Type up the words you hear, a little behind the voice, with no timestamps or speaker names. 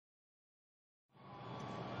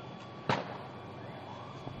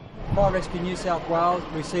Fire Rescue New South Wales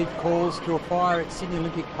received calls to a fire at Sydney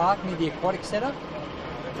Olympic Park near the Aquatic Centre.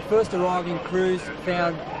 The first arriving crews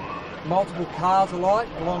found multiple cars alight,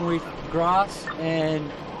 along with grass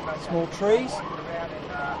and small trees.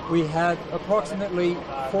 We had approximately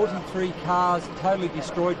 43 cars totally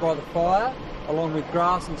destroyed by the fire, along with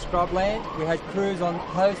grass and scrubland. We had crews on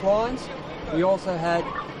hose lines. We also had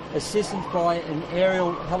assistance by an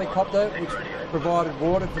aerial helicopter which provided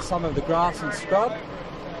water for some of the grass and scrub.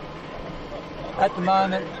 At the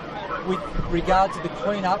moment, with regard to the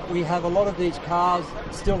clean-up, we have a lot of these cars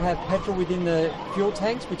still have petrol within the fuel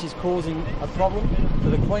tanks, which is causing a problem for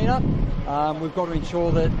the clean-up. We've got to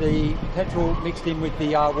ensure that the petrol mixed in with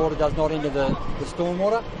the water does not enter the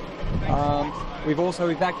stormwater. We've also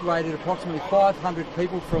evacuated approximately 500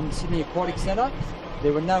 people from Sydney Aquatic Centre.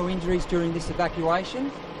 There were no injuries during this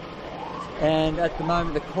evacuation, and at the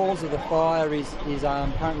moment the cause of the fire is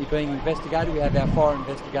currently being investigated. We have our fire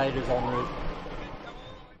investigators en route.